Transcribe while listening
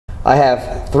I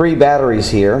have 3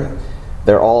 batteries here.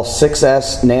 They're all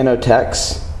 6S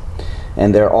Nanotechs,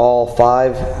 and they're all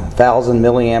 5,000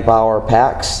 milliamp hour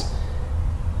packs.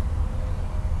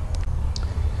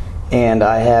 And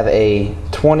I have a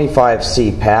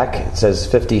 25C pack. It says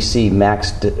 50C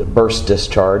max burst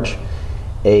discharge.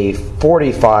 A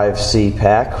 45C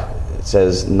pack. It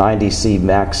says 90C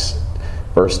max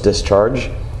burst discharge.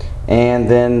 And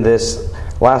then this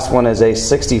last one is a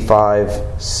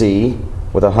 65C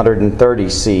with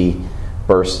 130C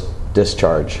burst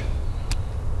discharge.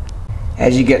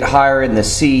 As you get higher in the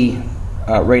C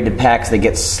rated packs, they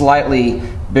get slightly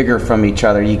bigger from each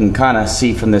other. You can kind of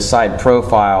see from this side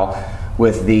profile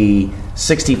with the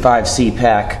 65C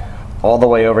pack all the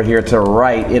way over here to the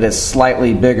right, it is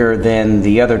slightly bigger than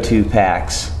the other 2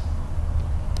 packs.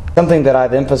 Something that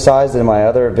I've emphasized in my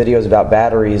other videos about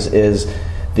batteries is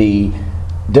the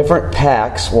different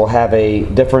packs will have a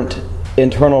different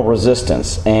internal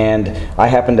resistance, and I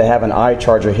happen to have an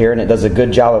iCharger here, and it does a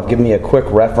good job of giving me a quick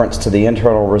reference to the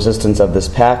internal resistance of this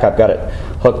pack. I've got it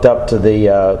hooked up to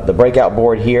the breakout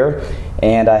board here,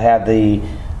 and I have the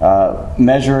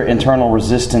measure internal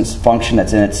resistance function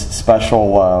that's in its special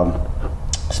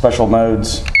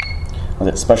modes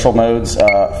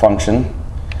function,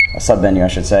 a submenu I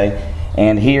should say.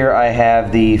 And here I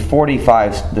have the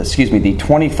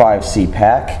 25C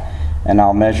pack, and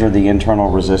I'll measure the internal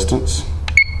resistance.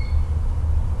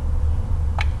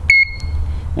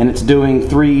 And it's doing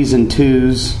 3s and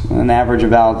 2s, an average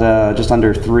about just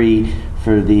under 3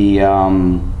 for the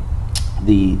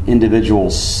individual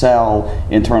cell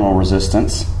internal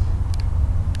resistance.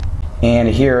 And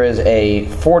here is a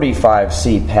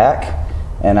 45C pack,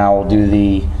 and I will do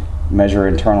the measure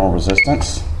internal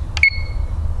resistance.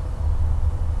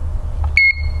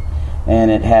 And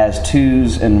it has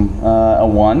 2s and a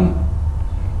 1.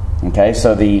 Okay,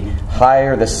 so the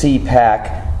higher the C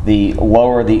pack, the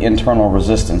lower the internal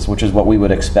resistance, which is what we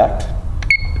would expect.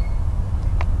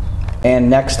 And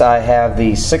next I have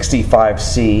the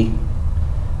 65C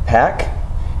pack,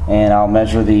 and I'll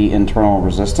measure the internal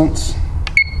resistance.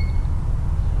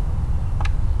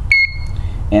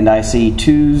 And I see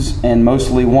 2s and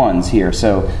mostly 1s here.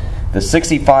 So the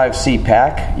 65C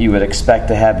pack, you would expect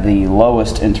to have the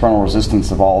lowest internal resistance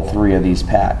of all 3 of these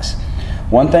packs.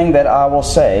 One thing that I will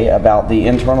say about the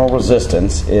internal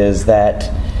resistance is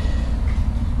that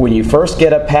when you first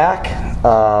get a pack,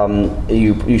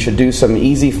 you should do some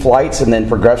easy flights and then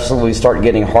progressively start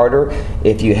getting harder.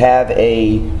 If you have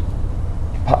a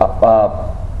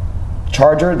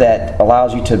charger that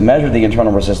allows you to measure the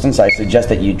internal resistance, I suggest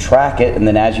that you track it, and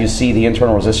then as you see the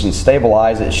internal resistance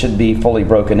stabilize, it should be fully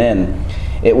broken in.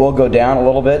 It will go down a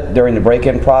little bit during the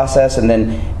break-in process, and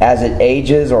then as it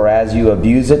ages or as you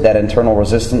abuse it, that internal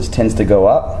resistance tends to go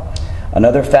up.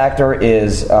 Another factor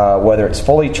is whether it's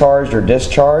fully charged or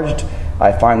discharged.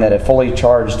 I find that a fully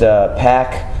charged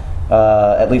pack,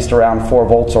 at least around 4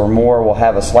 volts or more, will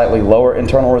have a slightly lower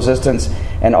internal resistance,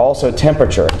 and also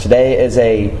temperature. Today is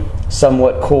a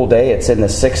somewhat cool day. It's in the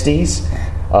 60s.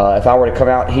 If I were to come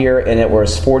out here and it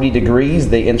was 40 degrees,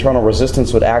 the internal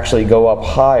resistance would actually go up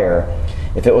higher.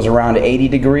 If it was around 80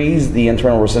 degrees, the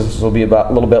internal resistance will be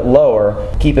about a little bit lower.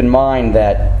 Keep in mind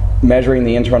that measuring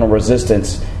the internal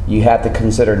resistance, you have to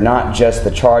consider not just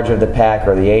the charge of the pack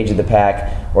or the age of the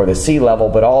pack or the C level,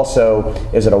 but also,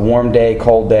 is it a warm day,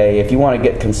 cold day? If you want to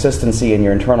get consistency in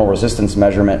your internal resistance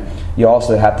measurement, you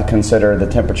also have to consider the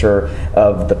temperature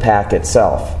of the pack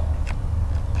itself.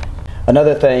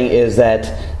 Another thing is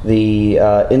that the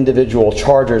individual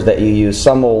chargers that you use,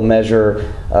 some will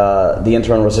measure the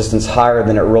internal resistance higher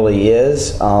than it really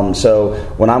is. So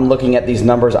when I'm looking at these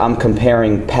numbers, I'm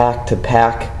comparing pack to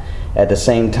pack at the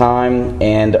same time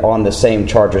and on the same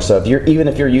charger. So even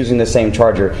if you're using the same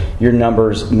charger, your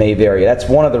numbers may vary. That's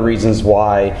one of the reasons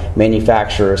why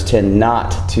manufacturers tend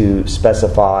not to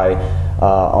specify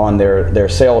on their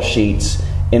sales sheets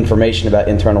information about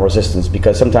internal resistance,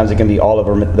 because sometimes it can be all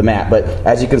over the map. But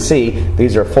as you can see,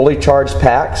 these are fully charged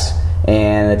packs,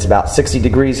 and it's about 60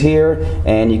 degrees here,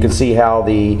 and you can see how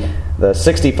the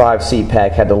 65C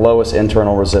pack had the lowest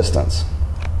internal resistance.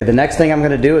 The next thing I'm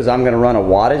going to do is I'm going to run a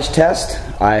wattage test.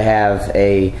 I have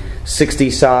a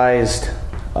 60 sized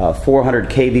 400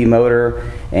 kV motor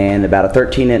and about a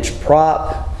 13-inch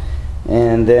prop,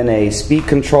 and then a speed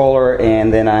controller,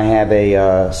 and then I have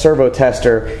a servo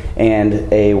tester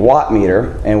and a watt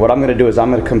meter. And what I'm going to do is I'm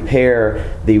going to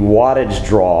compare the wattage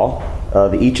draw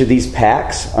of each of these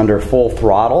packs under full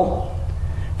throttle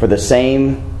for the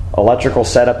same electrical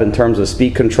setup in terms of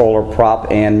speed controller,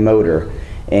 prop, and motor.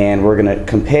 And we're going to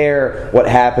compare what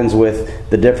happens with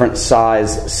the different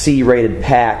size C-rated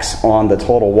packs on the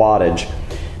total wattage.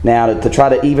 Now to try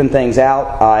to even things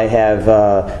out, I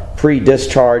have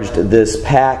pre-discharged this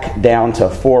pack down to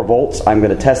 4 volts. I'm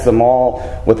going to test them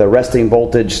all with a resting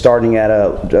voltage starting at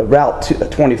about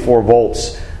 24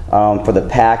 volts for the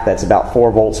pack. That's about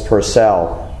 4 volts per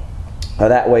cell.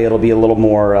 That way it'll be a little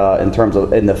more in terms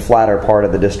of in the flatter part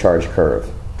of the discharge curve.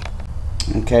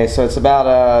 Okay, so it's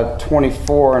about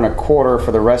 24 and a quarter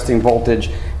for the resting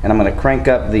voltage, and I'm going to crank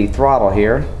up the throttle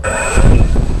here.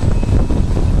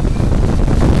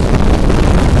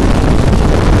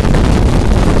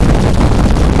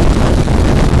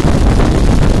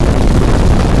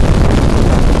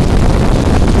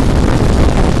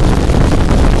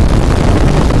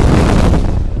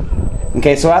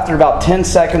 Okay, so after about 10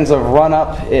 seconds of run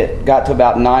up, it got to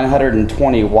about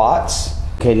 920 watts.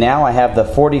 Okay, now I have the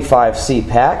 45C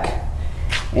pack,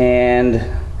 and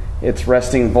its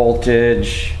resting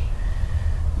voltage,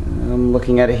 I'm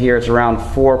looking at it here, it's around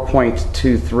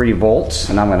 4.23 volts,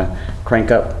 and I'm going to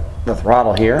crank up the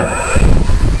throttle here.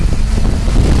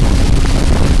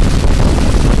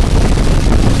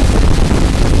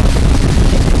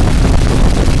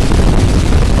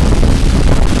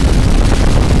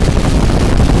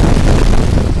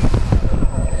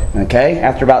 Okay,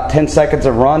 after about 10 seconds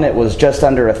of run, it was just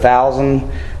under 1,000,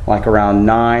 like around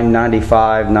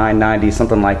 995, 990,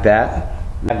 something like that.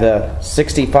 I have the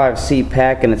 65C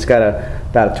pack, and it's got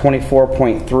about a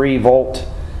 24.3 volt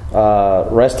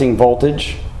resting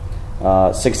voltage.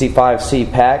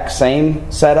 65C pack, same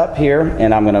setup here,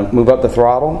 and I'm going to move up the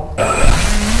throttle.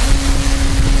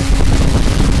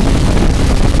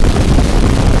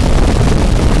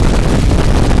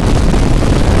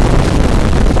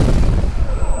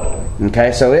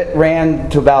 Okay, so it ran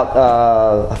to about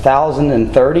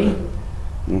 1,030.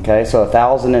 Okay, so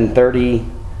 1,030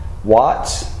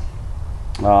 watts.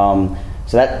 So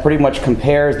that pretty much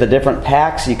compares the different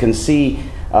packs. You can see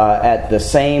at the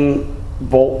same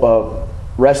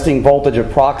resting voltage,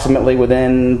 approximately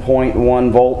within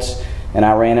 0.1 volts, and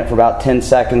I ran it for about 10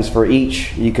 seconds for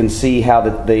each. You can see how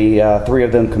the 3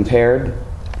 of them compared.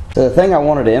 So the thing I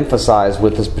wanted to emphasize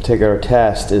with this particular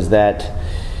test is that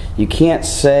you can't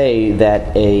say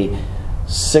that a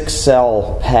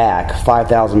 6-cell pack,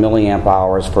 5,000 milliamp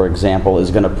hours, for example, is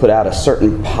going to put out a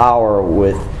certain power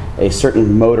with a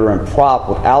certain motor and prop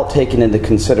without taking into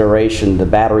consideration the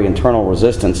battery internal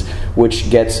resistance, which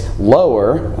gets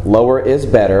lower. Lower is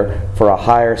better for a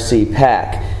higher C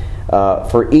pack.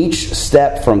 For each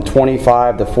step from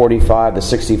 25 to 45 to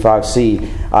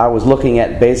 65C, I was looking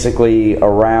at basically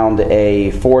around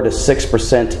a 4 to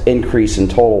 6% increase in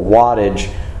total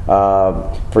wattage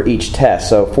for each test.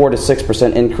 So 4 to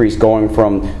 6% increase going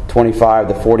from 25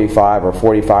 to 45 or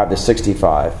 45 to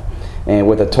 65. And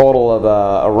with a total of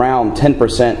around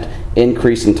 10%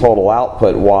 increase in total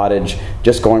output wattage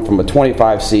just going from a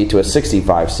 25C to a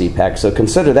 65C pack. So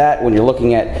consider that when you're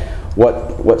looking at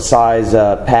what size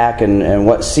pack and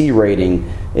what C rating.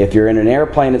 If you're in an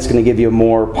airplane, it's going to give you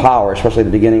more power, especially at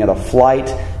the beginning of the flight.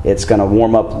 It's going to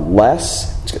warm up less.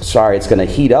 It's going to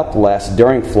heat up less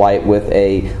during flight with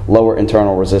a lower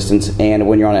internal resistance. And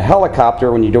when you're on a helicopter,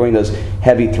 when you're doing those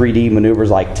heavy 3D maneuvers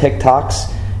like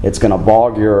tic-tocs, it's going to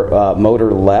bog your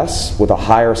motor less with a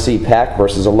higher C pack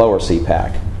versus a lower C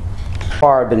pack. So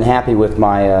far, I've been happy with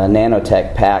my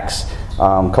Nanotech packs.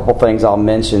 A couple things I'll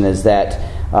mention is that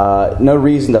no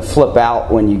reason to flip out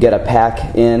when you get a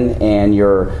pack in and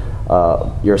your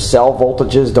cell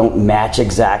voltages don't match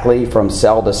exactly from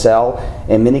cell to cell.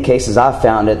 In many cases, I've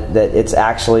found that it's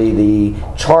actually the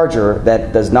charger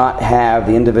that does not have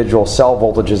the individual cell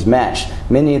voltages matched.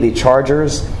 Many of the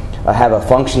chargers have a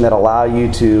function that allow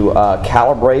you to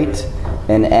calibrate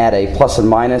and add a plus and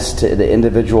minus to the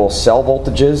individual cell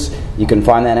voltages. You can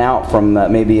find that out from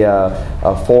maybe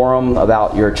a forum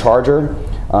about your charger.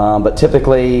 But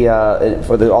typically,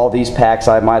 for all these packs,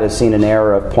 I might have seen an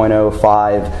error of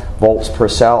 0.05 volts per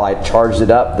cell. I charged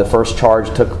it up. The first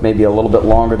charge took maybe a little bit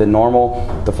longer than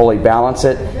normal to fully balance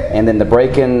it. And then the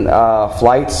break-in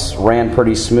flights ran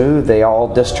pretty smooth. They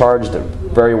all discharged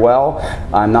very well.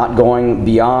 I'm not going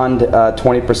beyond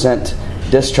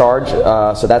 20% discharge.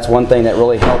 So that's one thing that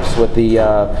really helps with the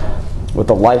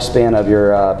lifespan of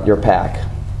your pack.